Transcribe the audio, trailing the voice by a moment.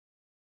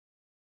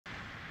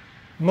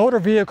Motor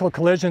vehicle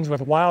collisions with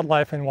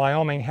wildlife in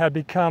Wyoming had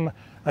become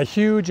a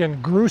huge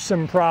and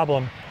gruesome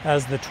problem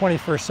as the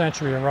 21st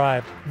century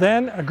arrived.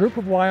 Then a group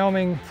of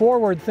Wyoming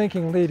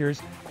forward-thinking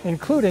leaders,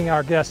 including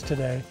our guest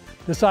today,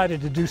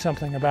 decided to do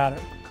something about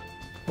it.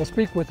 We'll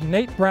speak with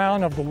Nate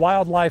Brown of the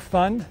Wyldlife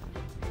Fund.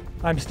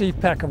 I'm Steve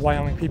Peck of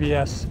Wyoming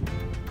PBS.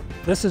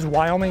 This is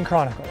Wyoming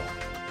Chronicle.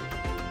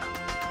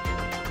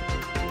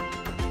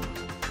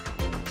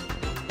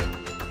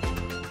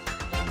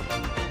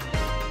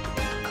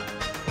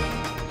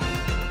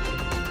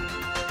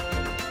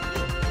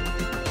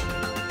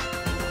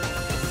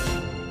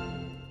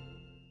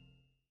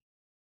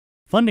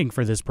 Funding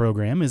for this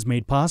program is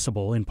made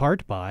possible in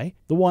part by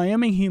the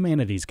Wyoming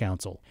Humanities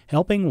Council,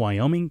 helping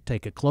Wyoming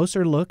take a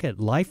closer look at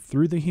life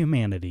through the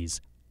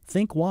humanities,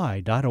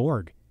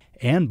 thinkwy.org,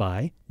 and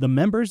by the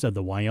members of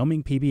the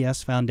Wyoming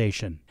PBS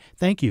Foundation.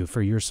 Thank you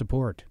for your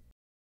support.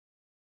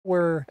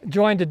 We're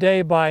joined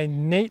today by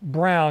Nate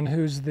Brown,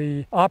 who's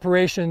the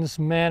operations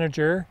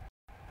manager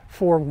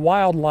for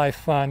Wyldlife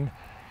Fund.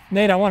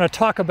 Nate, I want to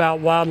talk about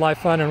Wyldlife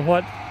Fund and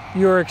what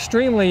your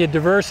extremely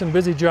diverse and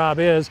busy job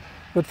is.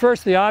 But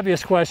first, the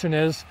obvious question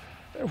is,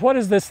 what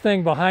is this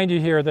thing behind you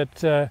here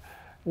that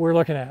we're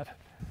looking at?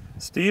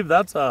 Steve,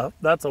 that's a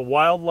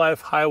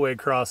wildlife highway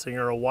crossing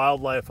or a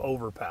wildlife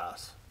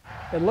overpass.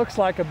 It looks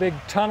like a big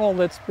tunnel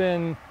that's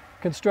been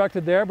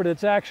constructed there, but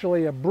it's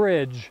actually a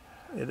bridge.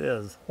 It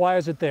is. Why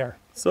is it there?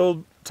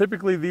 So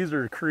typically these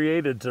are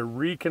created to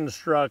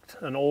reconstruct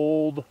an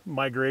old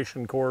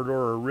migration corridor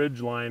or ridge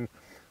line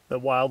that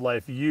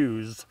wildlife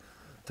used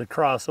to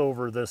cross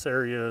over this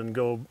area and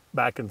go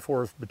back and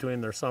forth between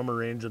their summer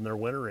range and their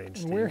winter range.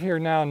 Steve. We're here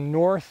now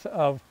north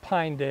of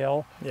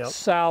Pinedale, Yep.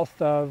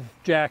 south of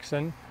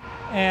Jackson,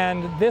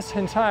 and this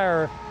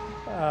entire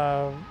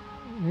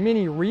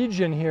mini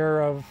region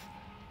here of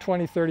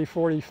 20, 30,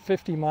 40,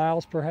 50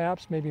 miles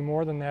perhaps, maybe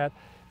more than that,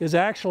 is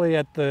actually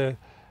at the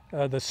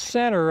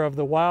center of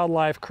the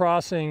wildlife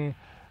crossing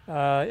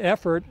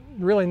effort,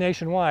 really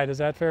nationwide. Is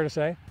that fair to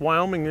say?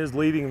 Wyoming is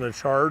leading the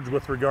charge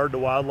with regard to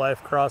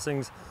wildlife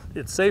crossings.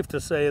 It's safe to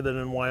say that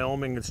in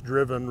Wyoming it's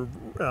driven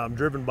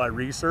by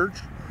research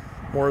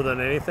more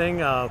than anything.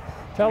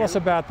 Tell us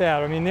about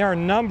that. I mean, there are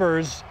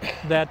numbers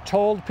that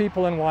told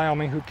people in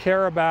Wyoming who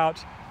care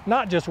about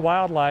not just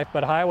wildlife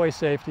but highway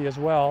safety as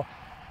well,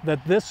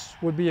 that this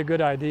would be a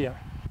good idea.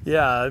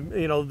 Yeah,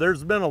 you know,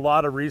 there's been a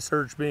lot of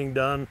research being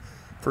done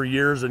for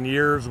years and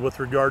years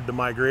with regard to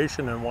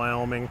migration in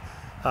Wyoming.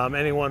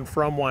 Anyone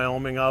from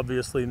Wyoming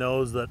obviously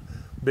knows that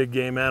big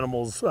game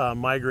animals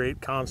migrate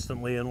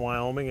constantly in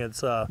Wyoming.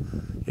 It's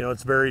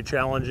it's very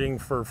challenging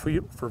for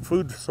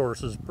food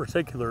sources,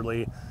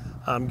 particularly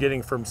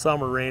getting from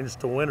summer range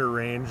to winter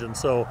range. And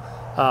so,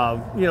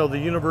 the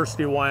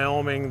University of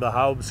Wyoming, the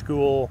Haub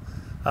School,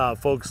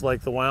 folks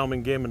like the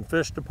Wyoming Game and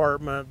Fish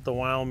Department, the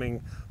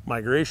Wyoming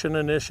Migration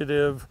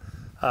Initiative,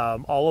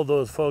 all of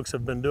those folks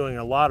have been doing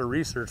a lot of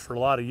research for a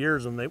lot of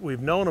years, and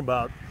we've known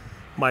about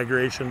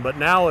migration, but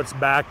now it's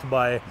backed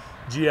by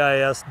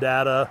GIS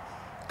data,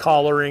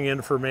 collaring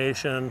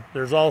information.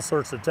 There's all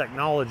sorts of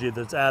technology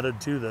that's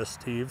added to this,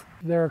 Steve.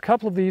 There are a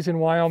couple of these in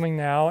Wyoming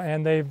now,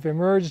 and they've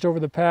emerged over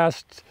the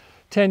past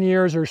 10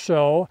 years or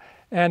so,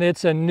 and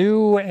it's a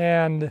new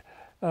and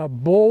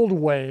bold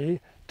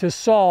way to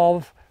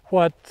solve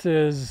what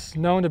is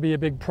known to be a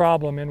big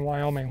problem in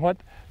Wyoming.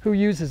 Who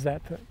uses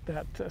that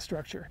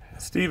structure?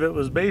 Steve, it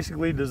was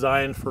basically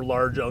designed for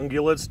large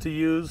ungulates to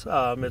use.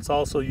 It's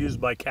also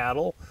used by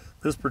cattle.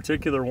 This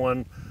particular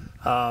one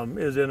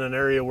is in an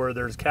area where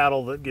there's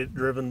cattle that get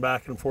driven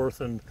back and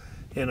forth and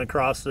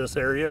across this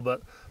area.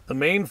 But the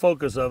main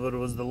focus of it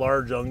was the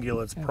large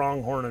ungulates,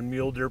 pronghorn and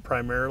mule deer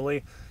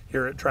primarily,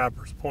 here at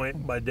Trappers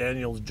Point by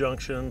Daniels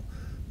Junction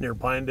near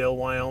Pinedale,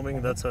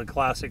 Wyoming. That's a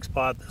classic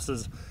spot. This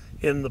is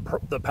in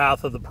the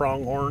path of the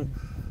pronghorn.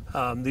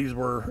 These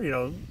were,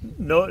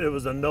 it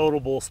was a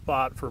notable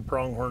spot for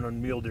pronghorn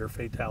and mule deer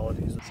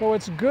fatalities. So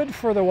it's good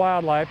for the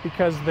wildlife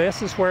because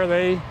this is where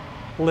they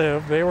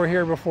live. They were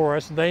here before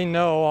us. They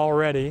know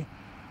already.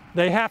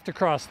 They have to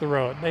cross the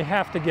road. They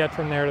have to get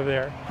from there to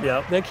there.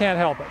 Yeah. They can't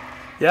help it.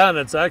 Yeah, and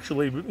it's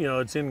actually,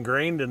 it's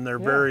ingrained in their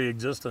very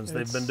existence.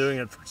 They've been doing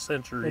it for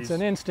centuries. It's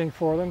an instinct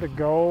for them to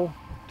go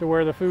to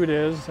where the food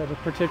is at a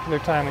particular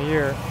time of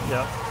year.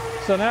 Yeah.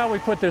 So now we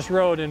put this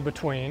road in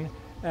between,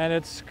 and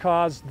it's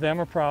caused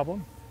them a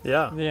problem.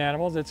 Yeah. The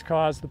animals, it's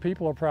caused the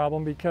people a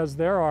problem because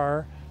there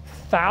are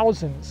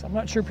thousands, I'm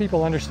not sure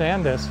people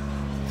understand this,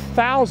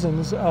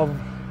 thousands of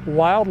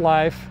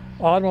wildlife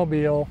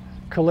automobile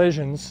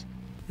collisions.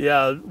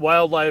 Yeah,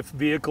 wildlife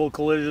vehicle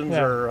collisions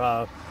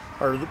are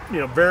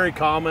very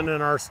common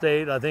in our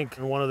state. I think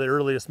one of the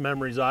earliest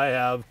memories I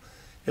have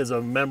is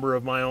a member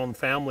of my own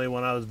family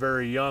when I was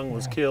very young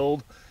was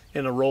killed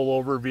in a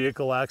rollover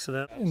vehicle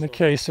accident. In the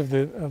case of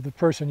the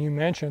person you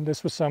mentioned,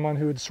 this was someone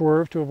who had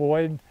swerved to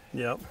avoid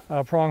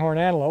pronghorn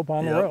antelope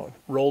on the road.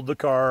 Rolled the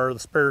car, the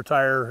spare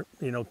tire,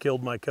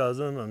 killed my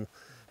cousin,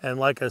 and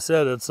like I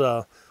said, it's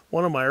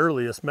one of my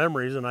earliest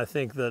memories, and I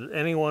think that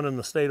anyone in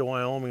the state of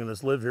Wyoming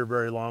that's lived here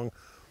very long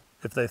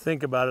if they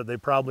think about it, they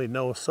probably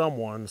know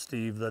someone,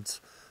 Steve,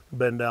 that's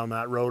been down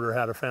that road or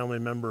had a family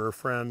member or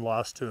friend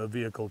lost to a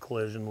vehicle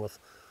collision with,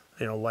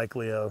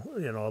 likely a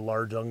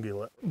large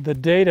ungulate. The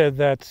data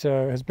that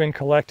has been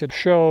collected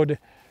showed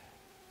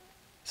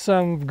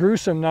some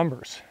gruesome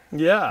numbers.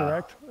 Yeah,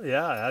 correct?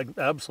 Yeah,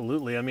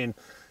 absolutely. I mean,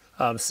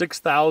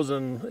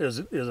 6,000 is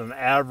an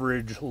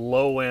average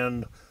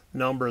low-end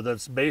number.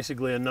 That's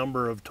basically a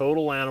number of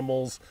total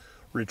animals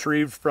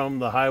retrieved from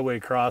the highway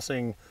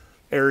crossing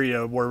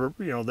area where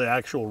the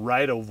actual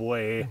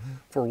right-of-way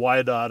for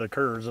WYDOT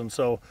occurs. And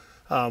so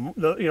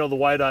the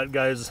WYDOT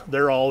guys,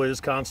 they're always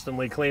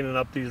constantly cleaning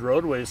up these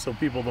roadways so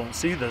people don't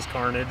see this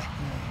carnage.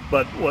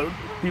 But what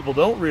people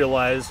don't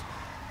realize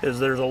is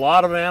there's a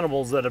lot of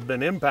animals that have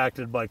been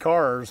impacted by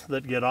cars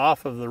that get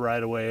off of the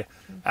right-of-way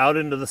out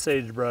into the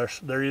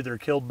sagebrush. They're either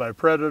killed by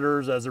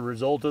predators as a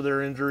result of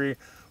their injury,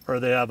 or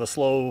they have a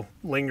slow,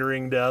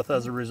 lingering death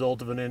as a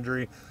result of an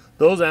injury.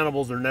 Those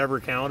animals are never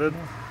counted.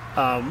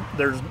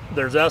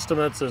 There's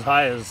estimates as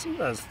high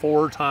as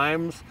 4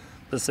 times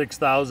the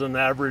 6,000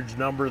 average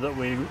number that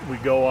we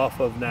go off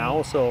of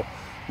now. So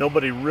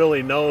nobody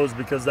really knows,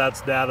 because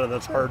that's data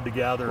that's hard to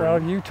gather.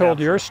 Well, you told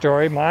your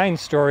story. My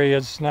story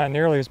is not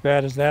nearly as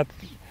bad as that,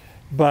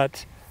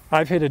 but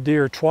I've hit a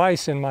deer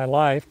twice in my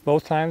life.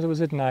 Both times it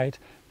was at night,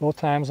 both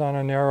times on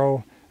a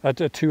narrow, a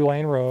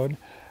 2-lane road.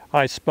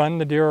 I spun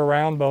the deer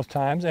around both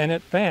times and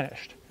it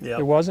vanished. Yep.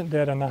 It wasn't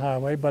dead on the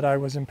highway, but I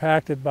was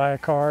impacted by a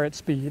car at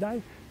speed.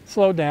 I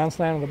slowed down,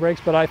 slammed on the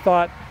brakes, but I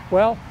thought,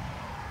 well,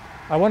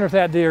 I wonder if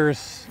that deer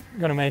is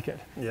going to make it.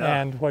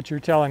 Yeah. And what you're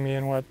telling me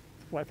and what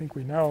I think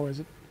we know is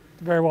it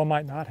very well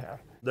might not have.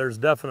 There's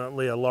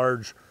definitely a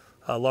large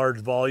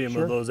volume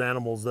Sure. of those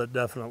animals that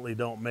definitely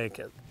don't make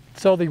it.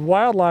 So the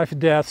wildlife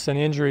deaths and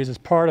injuries is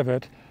part of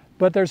it,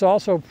 but there's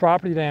also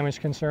property damage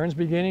concerns,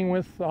 beginning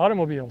with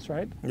automobiles,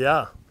 right?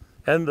 Yeah,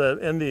 and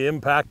the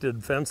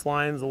impacted fence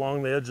lines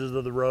along the edges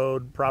of the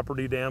road,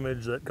 property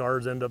damage that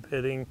cars end up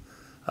hitting,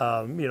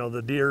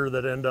 the deer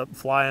that end up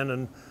flying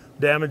and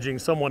damaging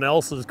someone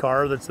else's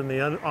car that's in the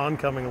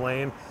oncoming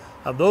lane.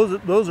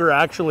 Those are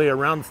actually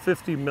around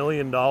 $50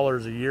 million a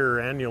year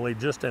annually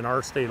just in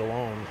our state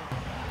alone.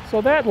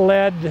 So that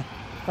led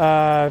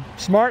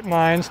smart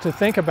minds to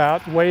think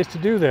about ways to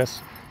do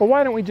this. Well,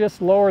 why don't we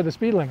just lower the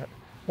speed limit?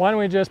 Why don't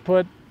we just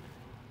put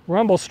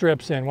rumble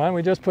strips in? Why don't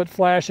we just put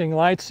flashing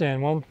lights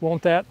in?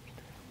 Won't that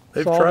solve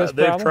this problem?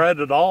 They've tried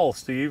it all,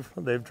 Steve.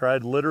 They've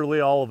tried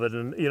literally all of it.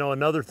 And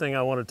another thing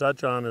I want to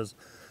touch on is,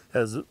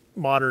 as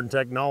modern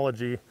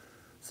technology,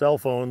 cell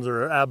phones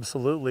are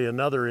absolutely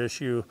another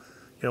issue.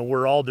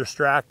 We're all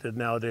distracted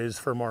nowadays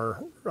from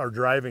our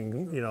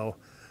driving.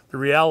 The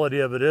reality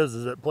of it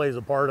is it plays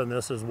a part in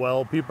this as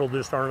well. People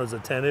just aren't as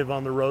attentive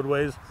on the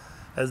roadways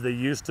as they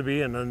used to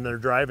be, and then they're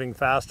driving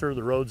faster.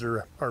 The roads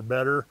are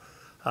better.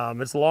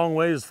 It's a long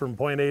ways from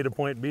point A to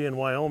point B in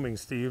Wyoming,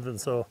 Steve, and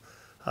so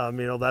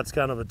that's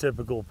kind of a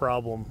typical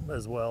problem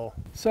as well.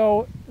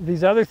 So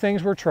these other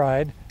things were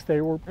tried.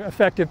 They were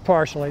effective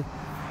partially.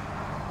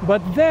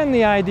 But then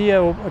the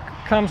idea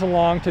comes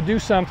along to do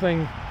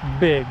something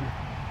big.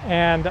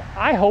 And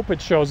I hope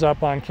it shows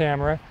up on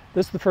camera.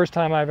 This is the first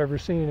time I've ever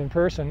seen it in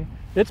person.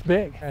 It's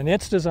big, and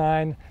it's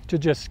designed to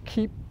just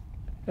keep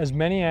as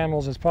many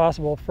animals as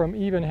possible from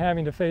even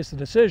having to face the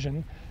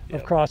decision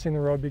of crossing the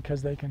road,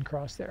 because they can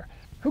cross there.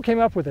 Who came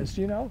up with this,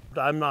 do you know?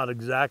 I'm not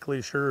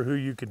exactly sure who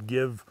you could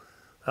give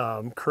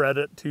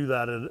credit to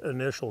that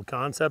initial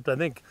concept. I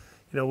think,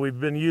 we've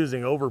been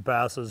using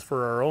overpasses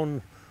for our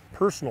own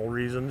personal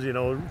reasons,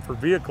 for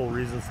vehicle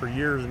reasons for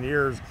years and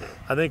years.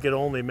 I think it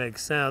only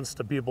makes sense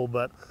to people,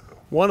 but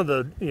one of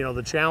the,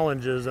 the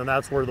challenges, and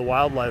that's where the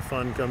Wyldlife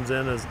Fund comes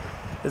in,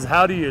 is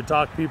how do you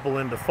talk people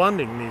into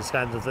funding these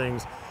kinds of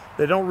things?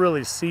 They don't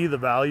really see the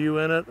value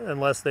in it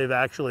unless they've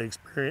actually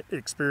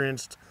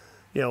experienced,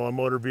 a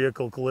motor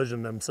vehicle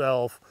collision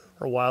themselves,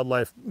 or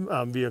wildlife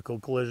vehicle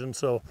collision.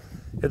 So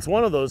it's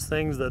one of those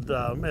things that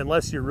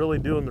unless you're really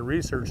doing the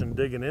research and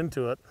digging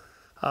into it,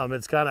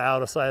 it's kind of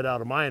out of sight,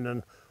 out of mind,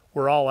 and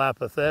we're all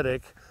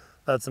apathetic.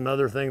 That's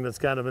another thing that's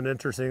kind of an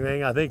interesting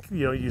thing. I think,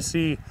 you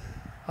see,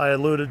 I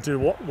alluded to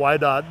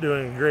WYDOT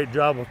doing a great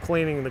job of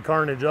cleaning the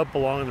carnage up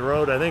along the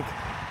road. I think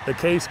the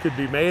case could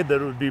be made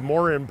that it would be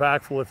more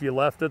impactful if you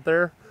left it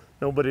there.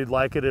 Nobody'd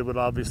like it. It would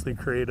obviously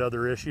create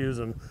other issues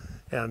and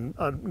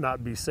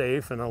not be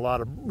safe, and a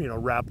lot of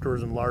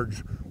raptors and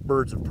large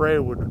birds of prey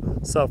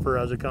would suffer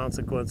as a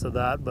consequence of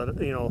that. But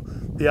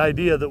the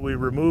idea that we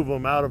remove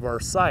them out of our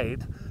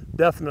sight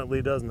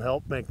definitely doesn't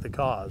help make the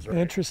cause. Right?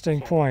 Interesting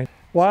point.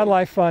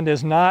 Wyldlife Fund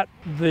is not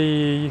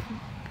the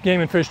Game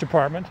and Fish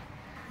Department.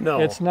 No.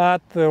 It's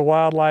not the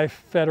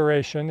Wildlife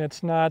Federation.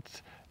 It's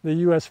not the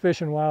U.S.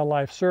 Fish and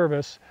Wildlife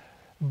Service.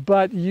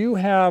 But you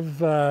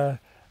have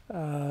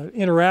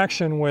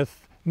interaction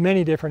with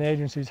many different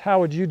agencies. How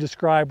would you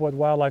describe what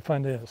Wyldlife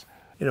Fund is?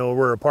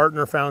 We're a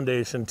partner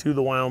foundation to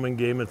the Wyoming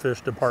Game and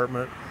Fish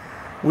Department.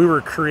 We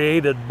were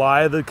created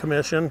by the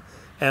Commission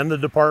and the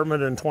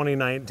department in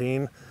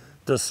 2019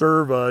 to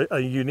serve a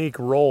unique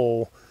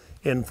role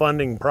in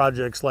funding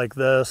projects like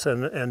this,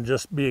 and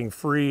just being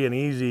free and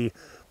easy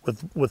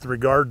with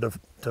regard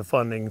to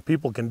funding.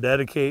 People can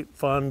dedicate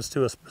funds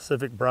to a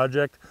specific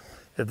project.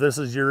 If this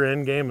is your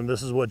end game and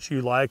this is what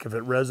you like, if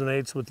it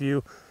resonates with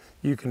you,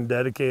 you can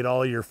dedicate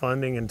all your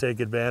funding and take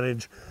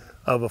advantage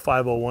of a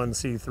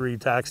 501c3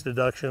 tax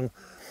deduction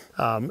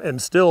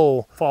and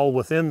still fall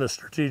within the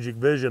strategic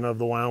vision of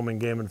the Wyoming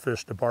Game and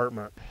Fish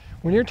Department.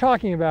 When you're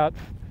talking about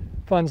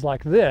funds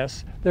like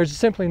this, there's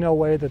simply no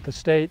way that the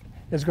state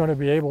is going to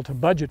be able to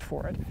budget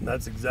for it.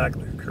 That's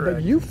exactly correct.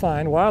 But you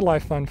find,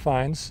 Wyldlife Fund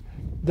finds,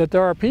 that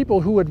there are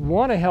people who would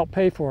want to help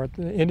pay for it,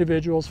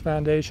 individuals,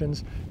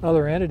 foundations,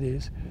 other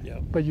entities,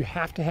 but you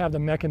have to have the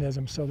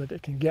mechanism so that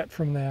it can get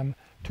from them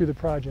to the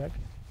project.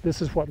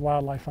 This is what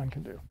Wyldlife Fund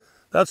can do.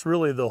 That's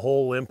really the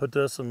whole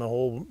impetus and the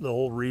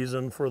whole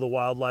reason for the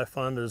Wyldlife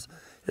Fund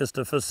is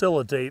to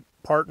facilitate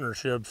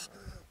partnerships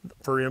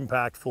for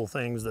impactful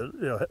things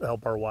that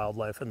help our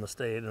wildlife in the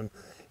state. And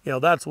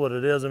that's what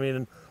it is. I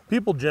mean,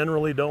 people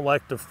generally don't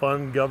like to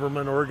fund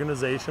government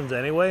organizations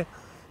anyway.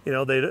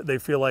 They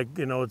feel like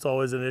it's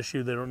always an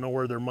issue. They don't know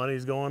where their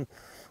money's going.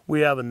 We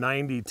have a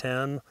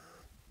 90-10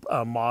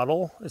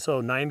 model,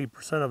 so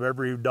 90% of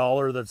every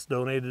dollar that's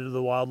donated to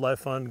the Wyldlife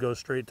Fund goes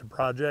straight to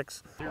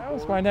projects. That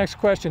was my next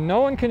question.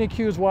 No one can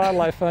accuse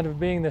Wyldlife Fund of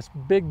being this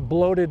big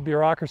bloated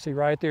bureaucracy,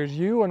 right? There's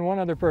you and one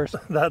other person.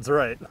 That's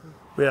right.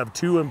 We have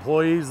 2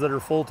 employees that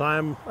are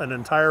full-time, an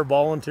entire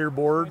volunteer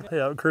board.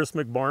 Chris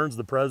McBarnes,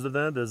 the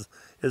president, is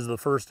the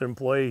first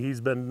employee.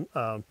 He's been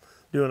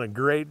doing a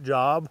great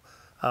job.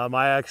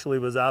 I actually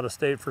was out of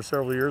state for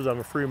several years. I'm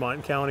a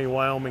Fremont County,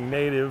 Wyoming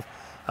native.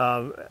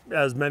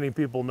 As many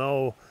people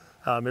know,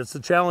 it's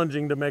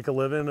challenging to make a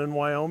living in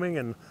Wyoming,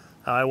 and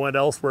I went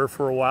elsewhere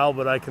for a while,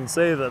 but I can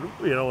say that,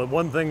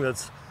 one thing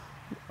that's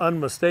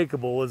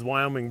unmistakable is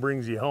Wyoming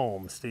brings you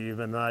home, Steve.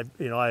 And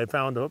I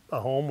found a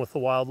home with the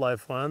Wyldlife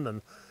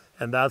Fund,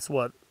 and that's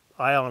what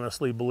I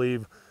honestly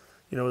believe,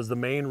 is the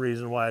main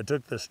reason why I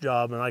took this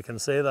job. And I can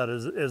say that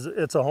is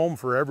it's a home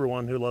for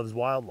everyone who loves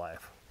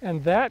wildlife.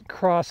 And that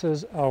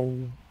crosses a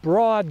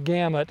broad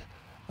gamut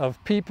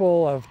of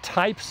people, of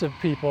types of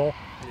people,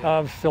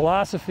 of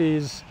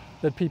philosophies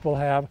that people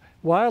have.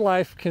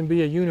 Wildlife can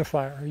be a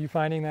unifier. Are you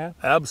finding that?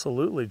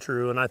 Absolutely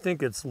true, and I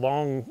think it's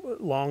long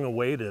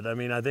awaited. I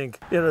mean, I think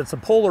it's a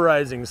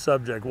polarizing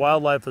subject.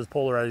 Wildlife is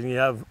polarizing. You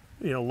have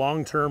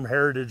long-term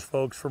heritage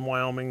folks from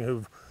Wyoming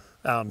who've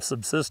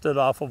subsisted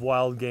off of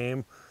wild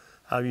game.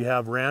 You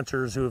have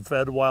ranchers who have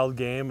fed wild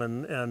game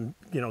and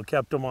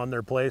kept them on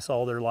their place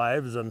all their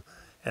lives,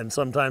 and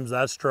sometimes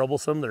that's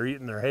troublesome. They're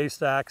eating their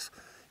haystacks.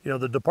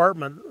 The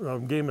Department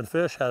of Game and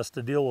Fish has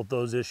to deal with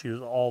those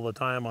issues all the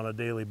time on a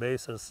daily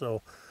basis.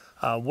 So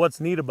what's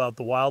neat about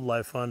the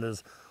Wyldlife Fund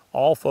is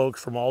all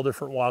folks from all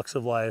different walks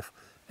of life,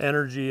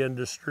 energy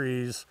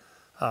industries,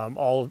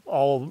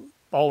 all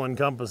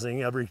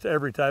encompassing,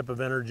 every type of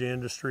energy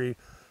industry,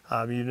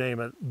 you name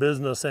it,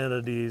 business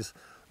entities,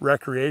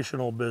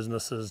 recreational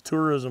businesses,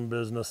 tourism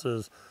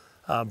businesses,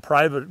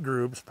 private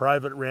groups,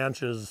 private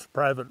ranches,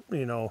 private,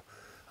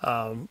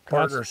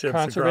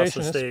 partnerships across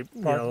the state,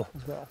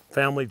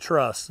 family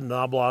trusts.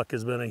 Knobloch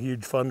has been a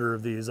huge funder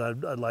of these.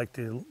 I'd like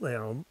to,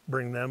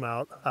 bring them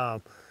out.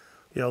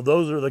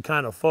 Those are the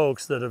kind of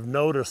folks that have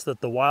noticed that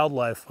the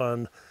Wyldlife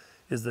Fund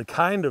is the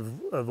kind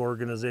of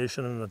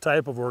organization and the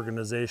type of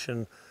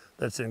organization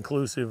that's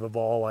inclusive of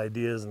all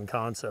ideas and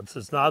concepts.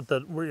 It's not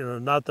that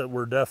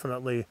we're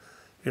definitely,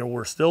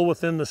 we're still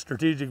within the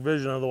strategic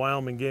vision of the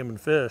Wyoming Game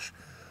and Fish,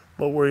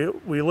 but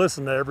we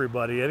listen to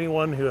everybody.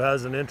 Anyone who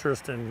has an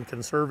interest in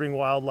conserving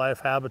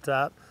wildlife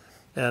habitat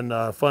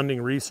and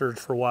funding research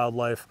for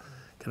wildlife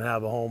can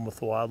have a home with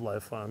the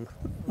Wyldlife Fund.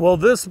 Well,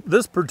 this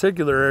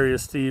particular area,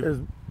 Steve, is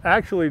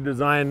actually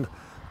designed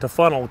to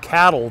funnel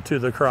cattle to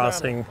the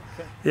crossing.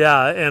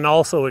 Yeah, and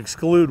also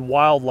exclude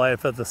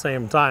wildlife at the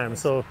same time.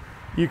 So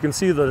you can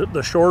see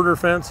the shorter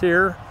fence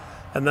here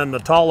and then the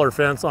taller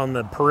fence on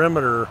the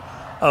perimeter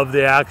of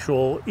the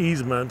actual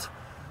easement.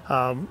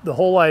 The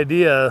whole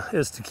idea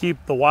is to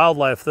keep the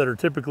wildlife that are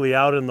typically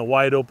out in the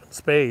wide open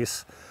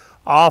space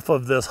off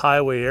of this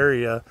highway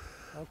area.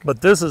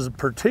 But this is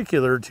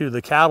particular to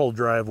the cattle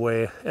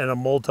driveway and a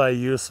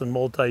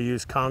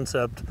multi-use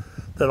concept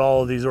that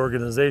all of these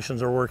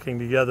organizations are working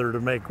together to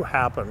make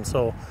happen.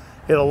 So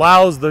it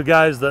allows the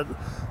guys that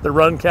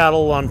run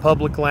cattle on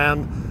public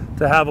land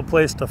to have a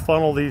place to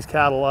funnel these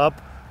cattle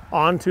up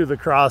onto the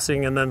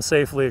crossing and then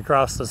safely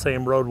across the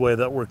same roadway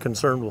that we're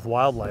concerned with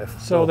wildlife.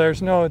 So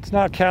it's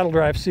not cattle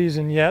drive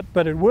season yet,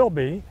 but it will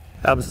be.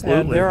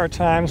 Absolutely. And there are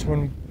times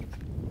when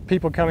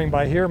people coming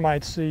by here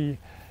might see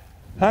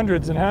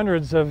hundreds and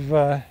hundreds of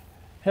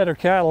head of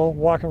cattle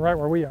walking right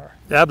where we are.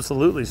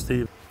 Absolutely,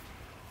 Steve.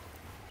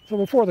 So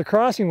before the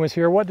crossing was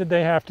here, what did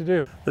they have to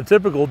do? The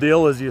typical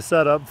deal is you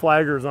set up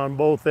flaggers on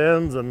both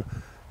ends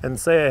and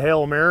say a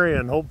Hail Mary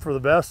and hope for the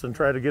best and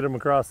try to get them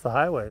across the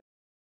highway.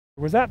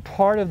 Was that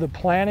part of the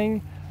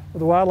planning of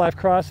the wildlife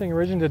crossing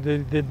originally?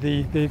 Did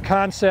the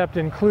concept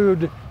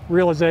include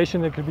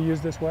realization that it could be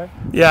used this way?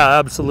 Yeah,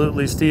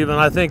 absolutely, Steve. And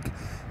I think,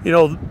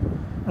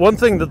 one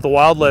thing that the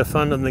Wyldlife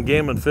Fund and the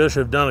Game and Fish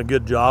have done a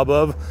good job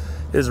of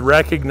is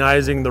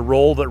recognizing the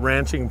role that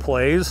ranching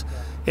plays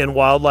in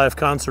wildlife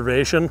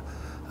conservation.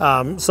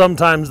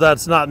 Sometimes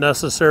that's not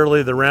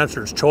necessarily the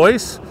rancher's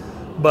choice,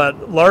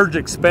 but large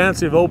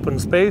expansive open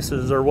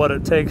spaces are what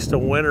it takes to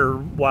winter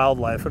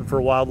wildlife and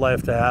for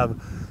wildlife to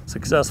have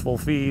successful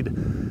feed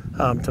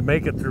to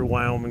make it through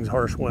Wyoming's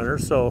harsh winter.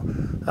 So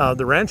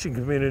the ranching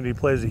community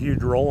plays a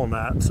huge role in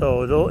that.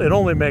 So it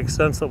only makes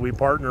sense that we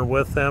partner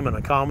with them and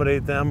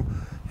accommodate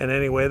them in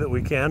any way that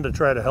we can to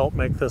try to help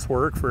make this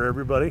work for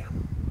everybody.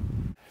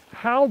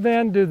 How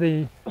then does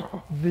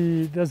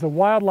the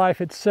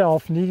wildlife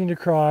itself needing to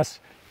cross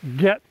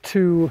get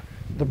to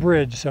the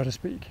bridge, so to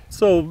speak?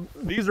 So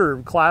these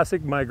are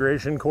classic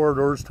migration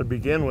corridors to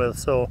begin with.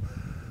 So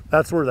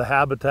that's where the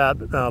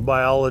habitat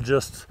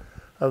biologists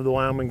of the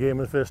Wyoming Game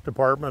and Fish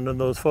Department and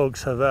those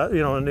folks have,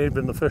 and they've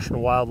been the Fish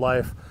and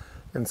Wildlife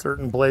in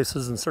certain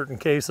places, in certain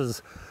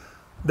cases.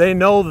 They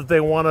know that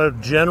they want to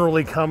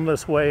generally come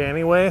this way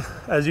anyway.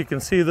 As you can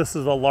see, this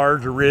is a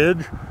large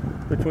ridge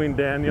between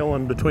Daniel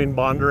and between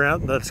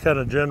Bondurant. That's kind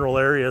of general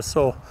area.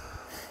 So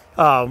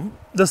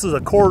this is a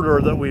corridor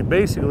that we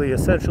basically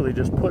essentially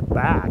just put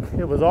back.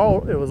 It was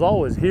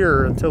always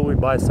here until we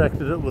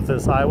bisected it with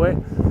this highway.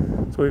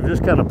 So we've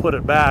just kind of put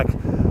it back.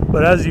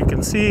 But as you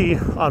can see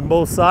on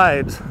both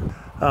sides,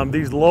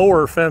 these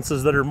lower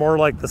fences that are more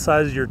like the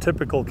size of your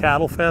typical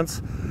cattle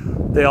fence,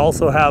 they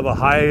also have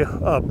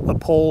a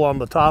pole on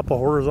the top, a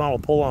horizontal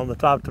pole on the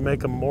top to make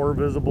them more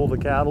visible to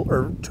cattle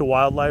or to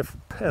wildlife.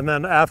 And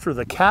then after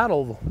the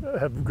cattle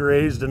have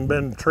grazed and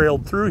been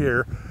trailed through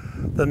here,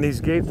 then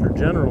these gates are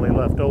generally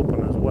left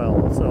open as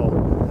well.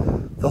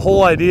 So the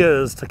whole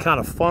idea is to kind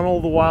of funnel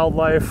the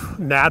wildlife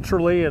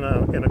naturally in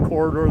a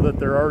corridor that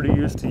they're already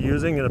used to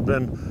using and have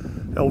been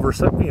over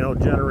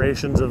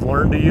generations have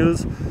learned to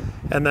use,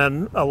 and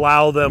then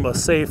allow them a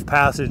safe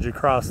passage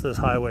across this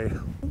highway.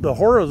 The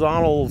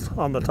horizontals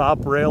on the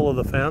top rail of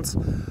the fence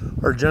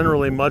are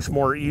generally much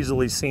more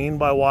easily seen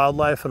by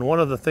wildlife, and one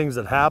of the things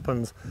that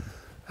happens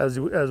as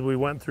we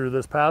went through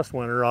this past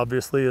winter,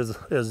 obviously,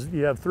 is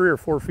you have 3 or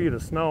 4 feet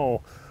of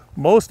snow.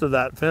 Most of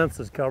that fence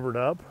is covered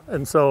up,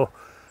 and so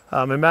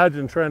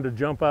imagine trying to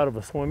jump out of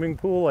a swimming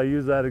pool. I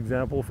use that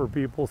example for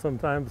people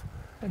sometimes.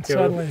 And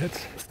suddenly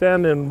it's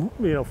stand in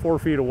 4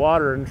 feet of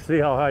water and see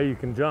how high you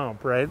can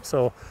jump, right?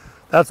 So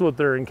that's what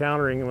they're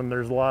encountering when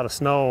there's a lot of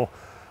snow.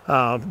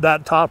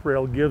 That top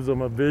rail gives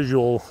them a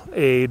visual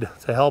aid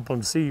to help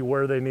them see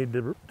where they need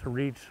to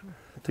reach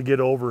to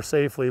get over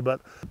safely. But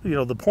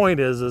the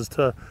point is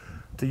to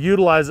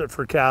utilize it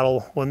for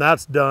cattle. When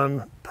that's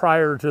done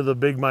prior to the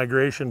big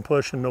migration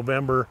push in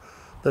November,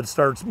 that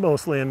starts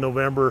mostly in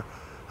November,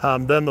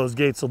 then those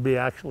gates will be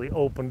actually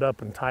opened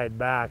up and tied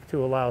back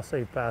to allow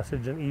safe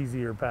passage and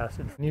easier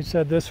passage. You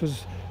said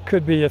this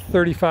could be a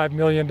 $35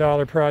 million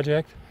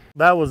project.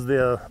 That was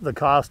the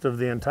cost of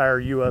the entire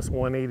US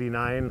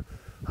 189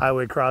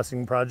 highway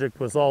crossing project,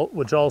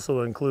 which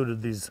also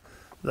included the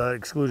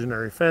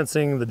exclusionary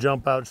fencing, the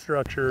jump out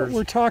structures.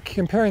 But we're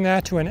comparing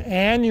that to an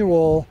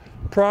annual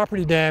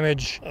property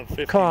damage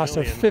cost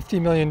of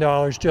 $50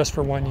 million just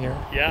for 1 year.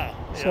 Yeah.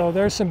 So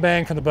there's some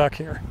bang for the buck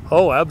here.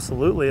 Oh,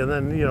 absolutely. And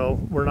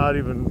then, we're not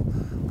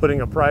even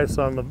putting a price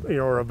on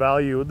or a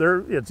value there.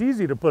 It's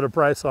easy to put a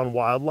price on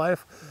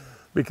wildlife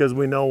because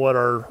we know what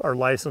our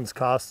license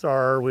costs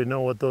are. We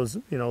know what those,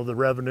 the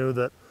revenue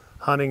that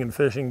hunting and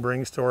fishing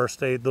brings to our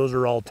state. Those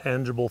are all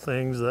tangible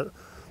things that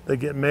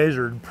get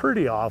measured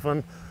pretty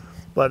often.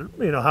 But,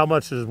 how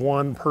much is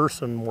one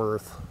person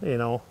worth,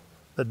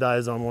 that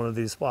dies on one of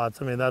these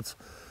spots? I mean, that's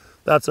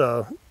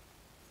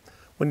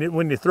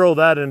when you throw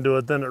that into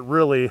it, then it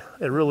really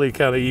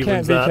kind of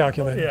evens that. Can't be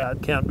calculated. Yeah,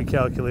 it can't be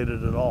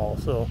calculated at all.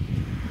 So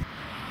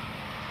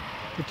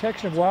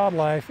protection of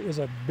wildlife is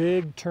a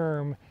big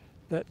term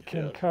that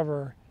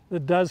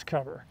does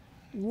cover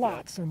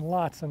lots and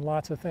lots and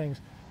lots of things,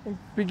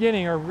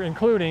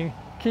 including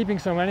keeping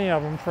so many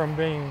of them from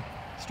being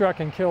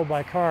struck and killed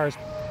by cars.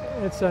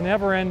 It's a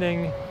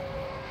never-ending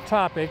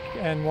topic,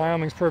 and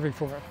Wyoming's perfect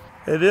for it.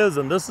 It is,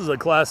 and this is a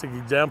classic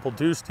example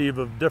too, Steve,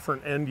 of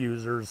different end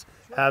users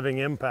having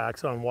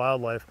impacts on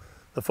wildlife.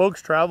 The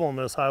folks traveling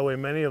this highway,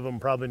 many of them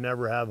probably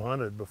never have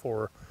hunted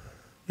before,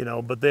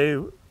 but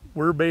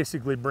we're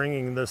basically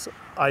bringing this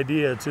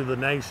idea to the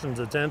nation's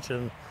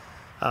attention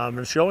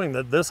and showing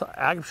that this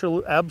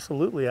actually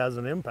absolutely has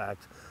an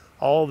impact.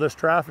 All of this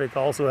traffic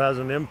also has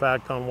an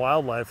impact on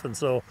wildlife, and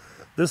so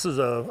this is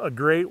a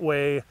great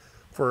way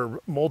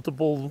for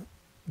multiple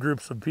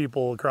groups of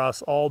people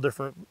across all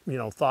different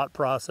thought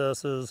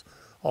processes,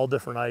 all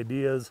different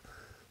ideas,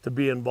 to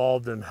be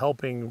involved in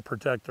helping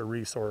protect a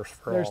resource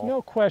for all. There's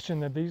no question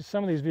that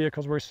some of these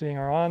vehicles we're seeing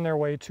are on their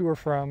way to or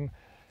from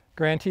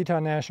Grand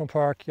Teton National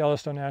Park,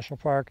 Yellowstone National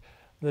Park,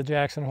 the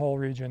Jackson Hole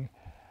region.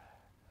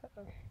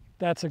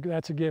 That's a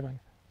given.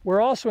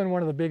 We're also in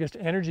one of the biggest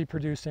energy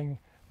producing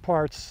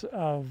parts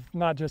of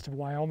not just of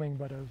Wyoming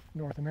but of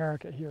North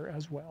America here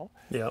as well.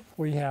 Yep.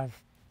 We have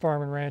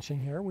farm and ranching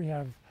here. We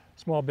have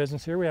small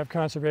business here. We have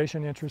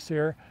conservation interests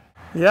here.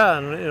 Yeah,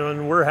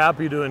 and we're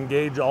happy to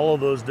engage all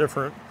of those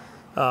different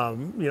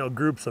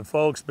groups of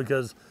folks,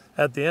 because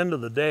at the end of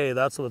the day,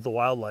 that's what the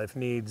wildlife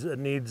needs. It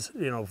needs,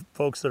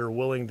 folks that are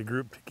willing to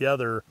group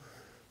together,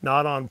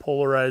 not on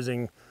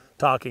polarizing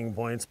talking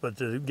points, but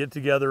to get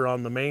together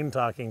on the main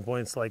talking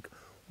points, like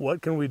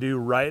what can we do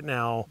right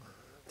now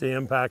to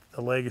impact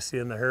the legacy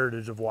and the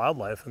heritage of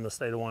wildlife in the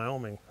state of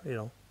Wyoming,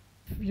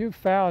 You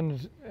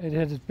found it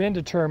has been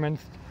determined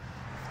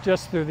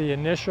just through the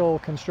initial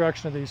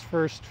construction of these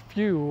first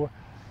few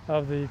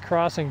of the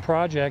crossing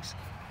projects,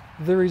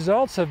 the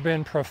results have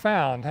been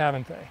profound,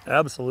 haven't they?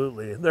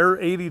 Absolutely.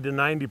 They're 80 to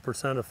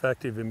 90%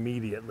 effective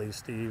immediately,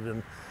 Steve.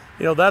 And,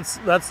 that's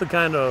the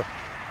kind of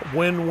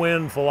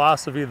win-win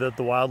philosophy that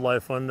the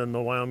Wyldlife Fund and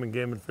the Wyoming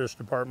Game and Fish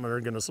Department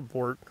are going to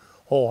support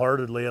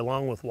wholeheartedly,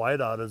 along with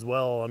WYDOT as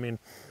well. I mean,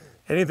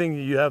 anything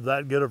you have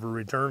that good of a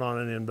return on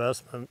an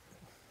investment,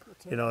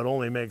 it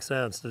only makes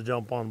sense to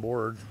jump on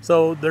board.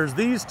 So there's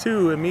these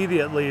two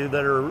immediately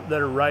that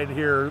are right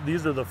here.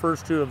 These are the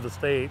first two of the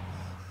state.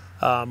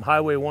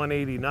 Highway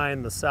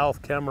 189, the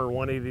South Kemmer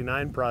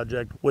 189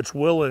 project, which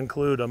will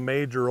include a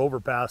major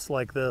overpass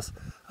like this.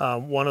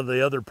 One of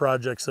the other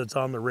projects that's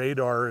on the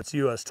radar, it's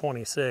US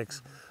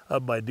 26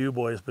 up by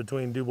Dubois,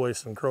 between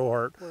Dubois and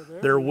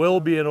Crowheart. There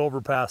will be an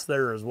overpass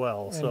there as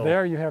well. And so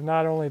there you have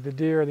not only the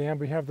deer,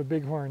 but you have the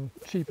bighorn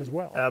sheep as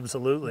well.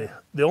 Absolutely.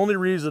 The only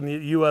reason the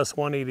US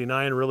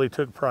 189 really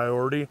took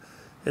priority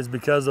is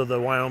because of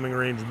the Wyoming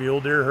Range mule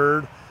deer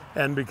herd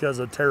and because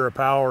of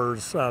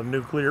TerraPower's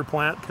nuclear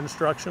plant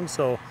construction.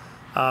 So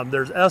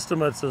there's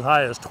estimates as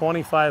high as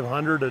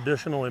 2,500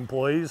 additional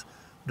employees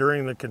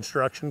during the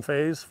construction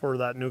phase for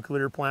that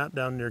nuclear plant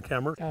down near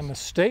Kemmer. On the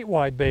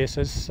statewide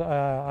basis,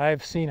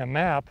 I've seen a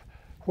map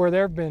where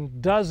there have been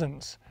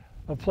dozens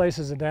of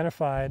places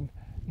identified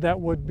that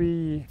would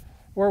be,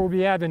 where it would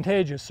be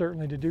advantageous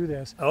certainly to do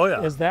this. Oh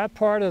yeah. Is that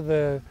part of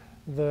the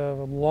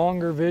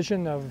longer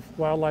vision of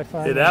Wyldlife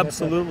Fund? It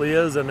absolutely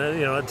is, and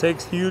it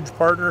takes huge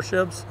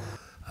partnerships.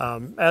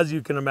 As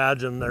you can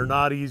imagine, they're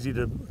not easy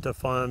to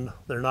fund.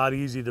 They're not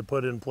easy to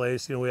put in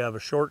place. We have a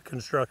short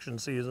construction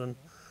season.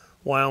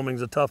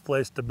 Wyoming's a tough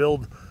place to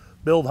build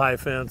high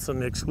fence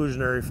and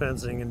exclusionary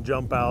fencing and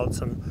jump outs,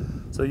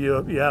 and so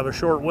you have a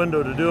short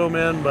window to do them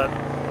in. But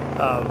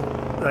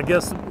I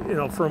guess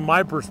from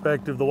my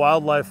perspective, the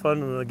Wyldlife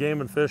Fund and the Game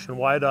and Fish and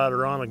WYDOT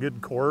are on a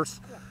good course.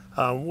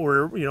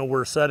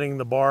 We're setting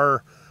the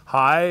bar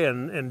high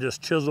and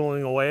just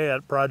chiseling away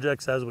at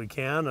projects as we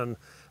can, and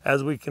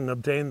as we can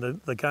obtain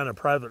the kind of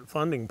private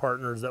funding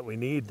partners that we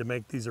need to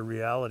make these a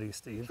reality,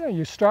 Steve. Yeah,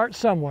 you start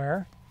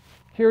somewhere.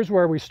 Here's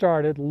where we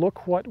started.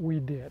 Look what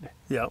we did.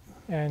 Yep.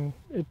 And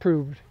it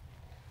proved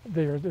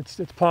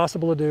it's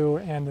possible to do,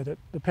 and that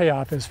the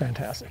payoff is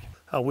fantastic.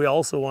 We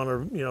also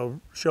want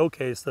to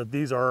showcase that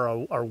these are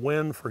a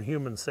win for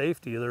human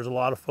safety. There's a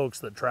lot of folks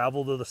that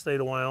travel to the state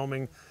of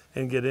Wyoming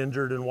and get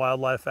injured in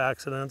wildlife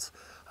accidents.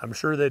 I'm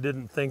sure they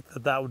didn't think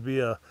that would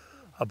be a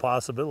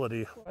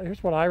possibility.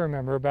 Here's what I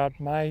remember about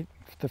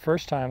the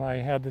first time I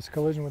had this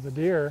collision with a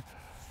deer.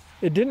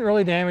 It didn't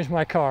really damage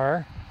my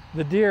car.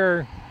 The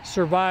deer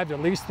survived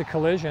at least the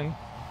collision.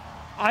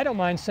 I don't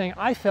mind saying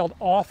I felt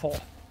awful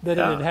that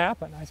it had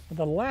happened.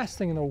 The last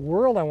thing in the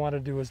world I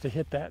wanted to do was to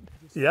hit that.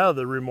 Yeah,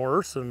 the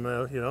remorse and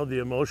the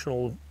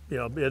emotional,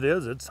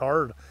 it's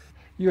hard.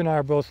 You and I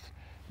are both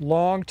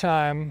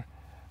old-time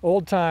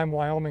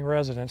Wyoming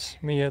residents,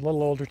 me a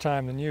little older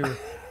time than you.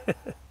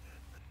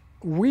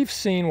 We've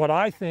seen what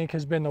I think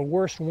has been the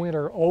worst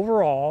winter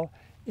overall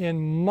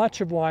in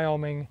much of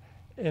Wyoming,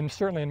 and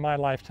certainly in my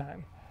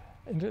lifetime,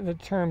 in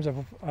terms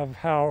of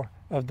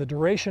the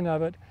duration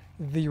of it,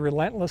 the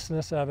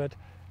relentlessness of it,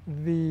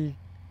 the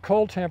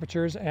cold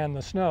temperatures and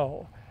the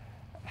snow.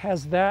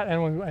 Has that,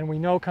 and we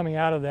know coming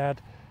out of that,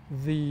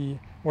 the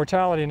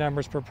mortality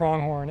numbers for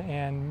pronghorn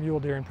and mule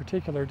deer in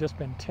particular have just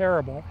been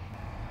terrible.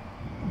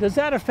 Does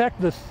that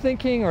affect the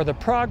thinking or the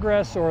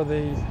progress or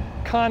the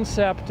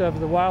concept of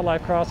the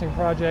Wildlife Crossing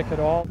project at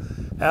all?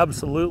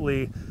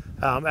 Absolutely.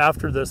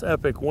 After this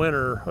epic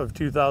winter of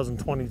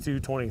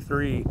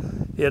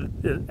 2022-23,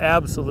 it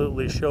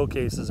absolutely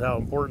showcases how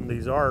important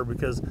these are,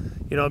 because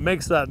it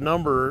makes that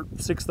number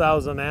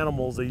 6,000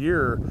 animals a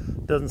year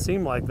doesn't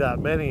seem like that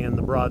many in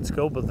the broad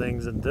scope of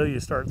things until you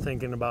start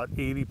thinking about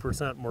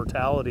 80%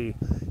 mortality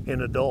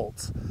in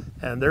adults.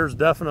 And there's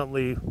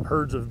definitely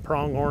herds of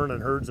pronghorn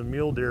and herds of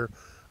mule deer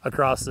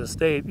across the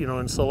state,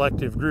 in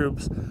selective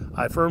groups.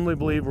 I firmly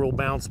believe we'll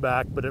bounce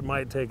back, but it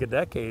might take a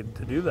decade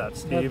to do that,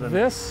 Steve. But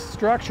this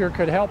structure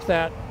could help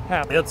that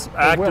happen. It's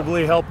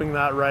actively helping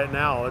that right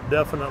now. It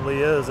definitely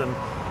is, and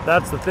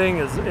that's the thing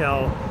is,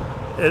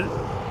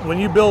 when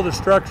you build a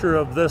structure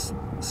of this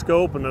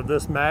scope and of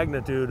this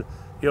magnitude,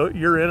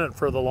 you're in it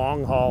for the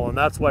long haul, and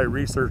that's why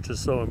research is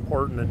so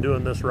important and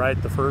doing this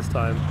right the first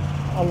time.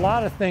 A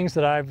lot of things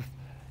that I've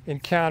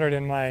encountered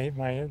in my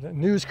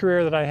news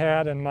career that I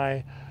had and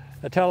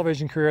the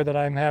television career that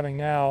I'm having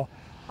now,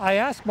 I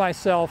ask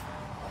myself,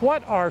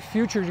 what are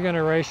future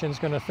generations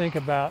going to think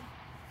about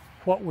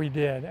what we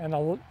did?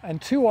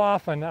 And too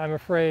often, I'm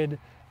afraid,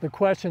 the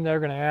question they're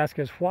going to ask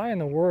is, why in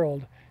the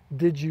world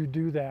did you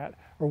do that?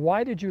 Or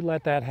why did you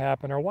let that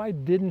happen? Or why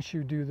didn't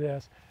you do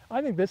this?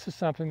 I think this is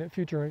something that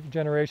future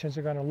generations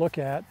are going to look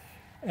at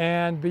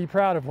and be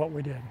proud of what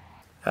we did.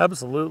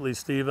 Absolutely,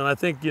 Steve. And I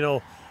think,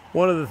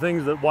 one of the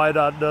things that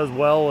WYDOT does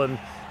well,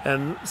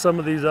 and some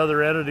of these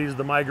other entities,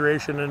 the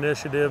Migration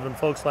Initiative and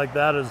folks like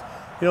that, is,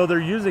 they're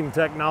using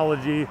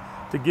technology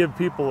to give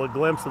people a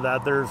glimpse of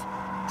that. There's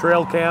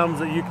trail cams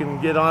that you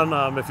can get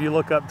on. If you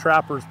look up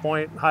Trappers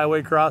Point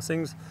highway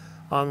crossings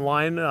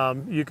online,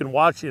 you can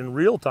watch in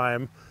real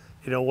time,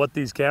 what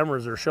these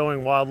cameras are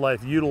showing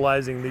wildlife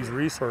utilizing these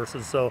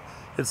resources. So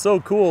it's so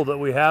cool that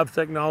we have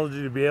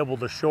technology to be able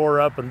to shore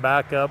up and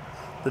back up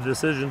the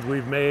decisions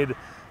we've made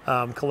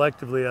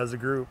collectively as a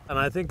group. And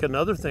I think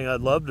another thing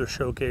I'd love to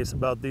showcase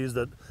about these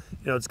that,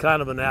 it's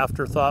kind of an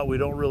afterthought. We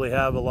don't really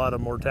have a lot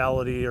of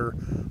mortality or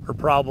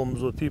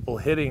problems with people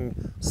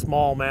hitting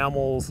small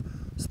mammals,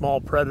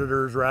 small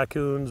predators,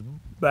 raccoons,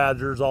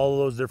 badgers, all of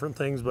those different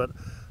things. But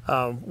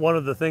one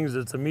of the things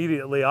that's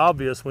immediately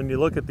obvious when you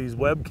look at these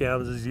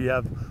webcams is you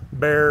have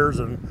bears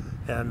and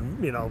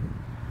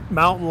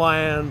mountain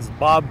lions,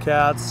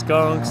 bobcats,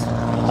 skunks,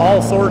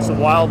 all sorts of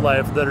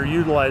wildlife that are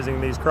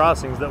utilizing these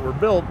crossings that were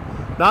built,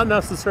 not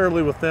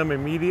necessarily with them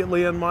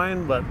immediately in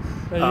mind, but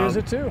they use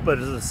it too. But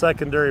as a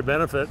secondary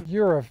benefit.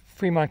 You're a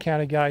Fremont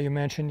County guy, you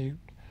mentioned,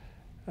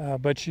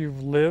 but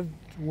you've lived,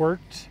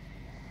 worked,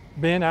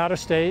 been out of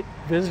state,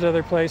 visited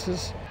other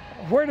places.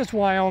 How does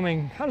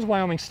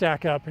Wyoming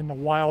stack up in the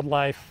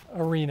wildlife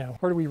arena?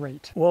 Where do we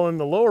rate? Well, in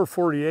the lower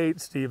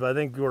 48, Steve, I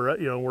think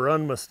we're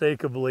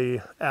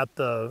unmistakably at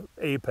the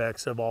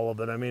apex of all of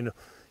it. I mean,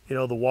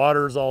 the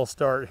waters all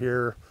start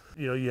here.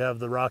 You have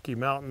the Rocky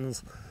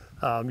Mountains,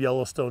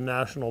 Yellowstone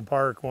National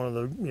Park, one of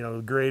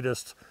the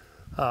greatest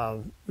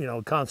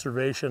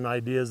conservation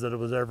ideas that it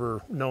was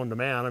ever known to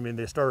man. I mean,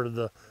 they started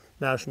the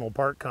national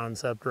park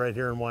concept right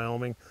here in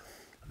Wyoming.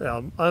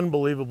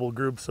 Unbelievable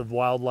groups of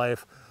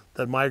wildlife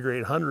that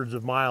migrate hundreds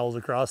of miles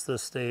across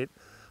this state,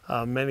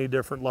 many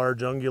different large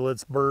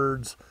ungulates,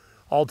 birds,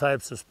 all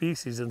types of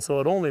species. And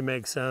so it only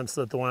makes sense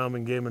that the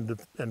Wyoming Game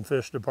and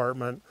Fish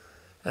Department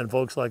and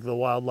folks like the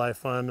Wyldlife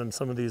Fund and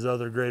some of these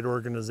other great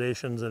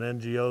organizations and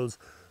NGOs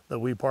that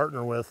we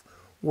partner with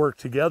work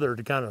together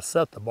to kind of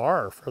set the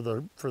bar for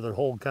the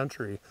whole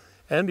country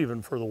and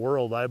even for the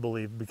world, I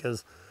believe,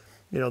 because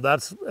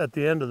that's at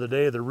the end of the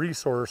day, the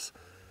resource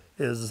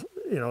is,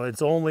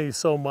 it's only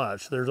so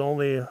much. There's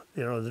only,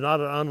 there's not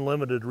an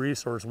unlimited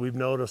resource. We've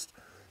noticed,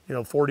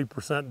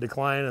 40%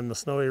 decline in the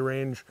Snowy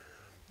Range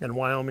and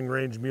Wyoming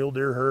Range mule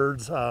deer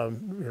herds,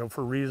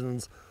 for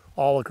reasons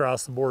all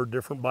across the board,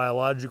 different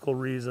biological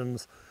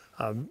reasons.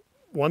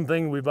 One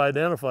thing we've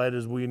identified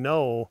is we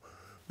know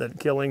that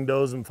killing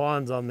does and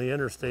fawns on the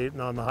interstate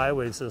and on the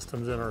highway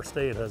systems in our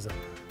state has a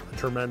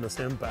tremendous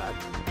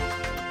impact.